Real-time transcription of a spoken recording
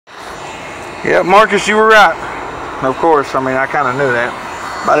Yeah, Marcus, you were right. Of course, I mean, I kind of knew that.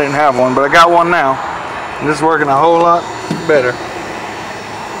 I didn't have one, but I got one now. And this is working a whole lot better.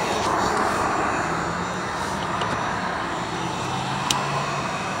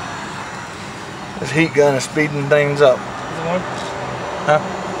 This heat gun is speeding things up. Is it one? Huh?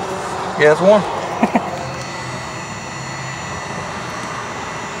 Yeah, it's one.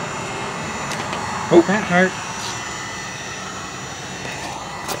 Oh, that hurt.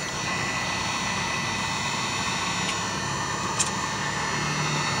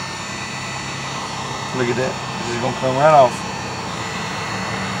 Look at that. This is gonna come right off.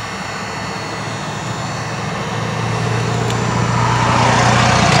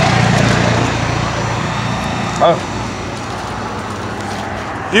 Oh.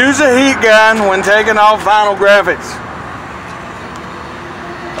 Use a heat gun when taking off vinyl graphics.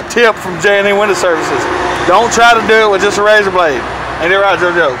 A tip from J&E Window Services. Don't try to do it with just a razor blade. Ain't it right,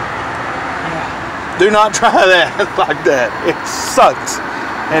 JoJo? Yeah. Do not try that like that. It sucks.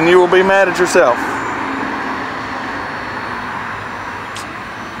 And you will be mad at yourself.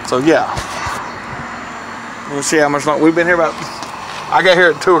 So yeah. We'll see how much longer. We've been here about, I got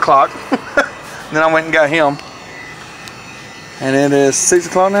here at 2 o'clock. Then I went and got him. And it is 6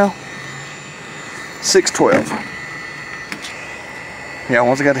 o'clock now? 6:12. Yeah,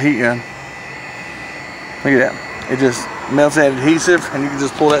 once I got the heat gun. Look at that. It just melts that adhesive and you can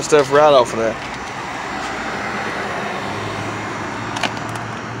just pull that stuff right off of that.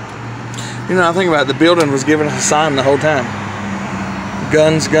 You know, I think about it, the building was giving us a sign the whole time.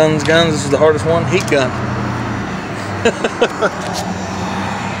 Guns, guns, guns. This is the hardest one. Heat gun.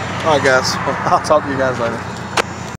 Alright guys, I'll talk to you guys later.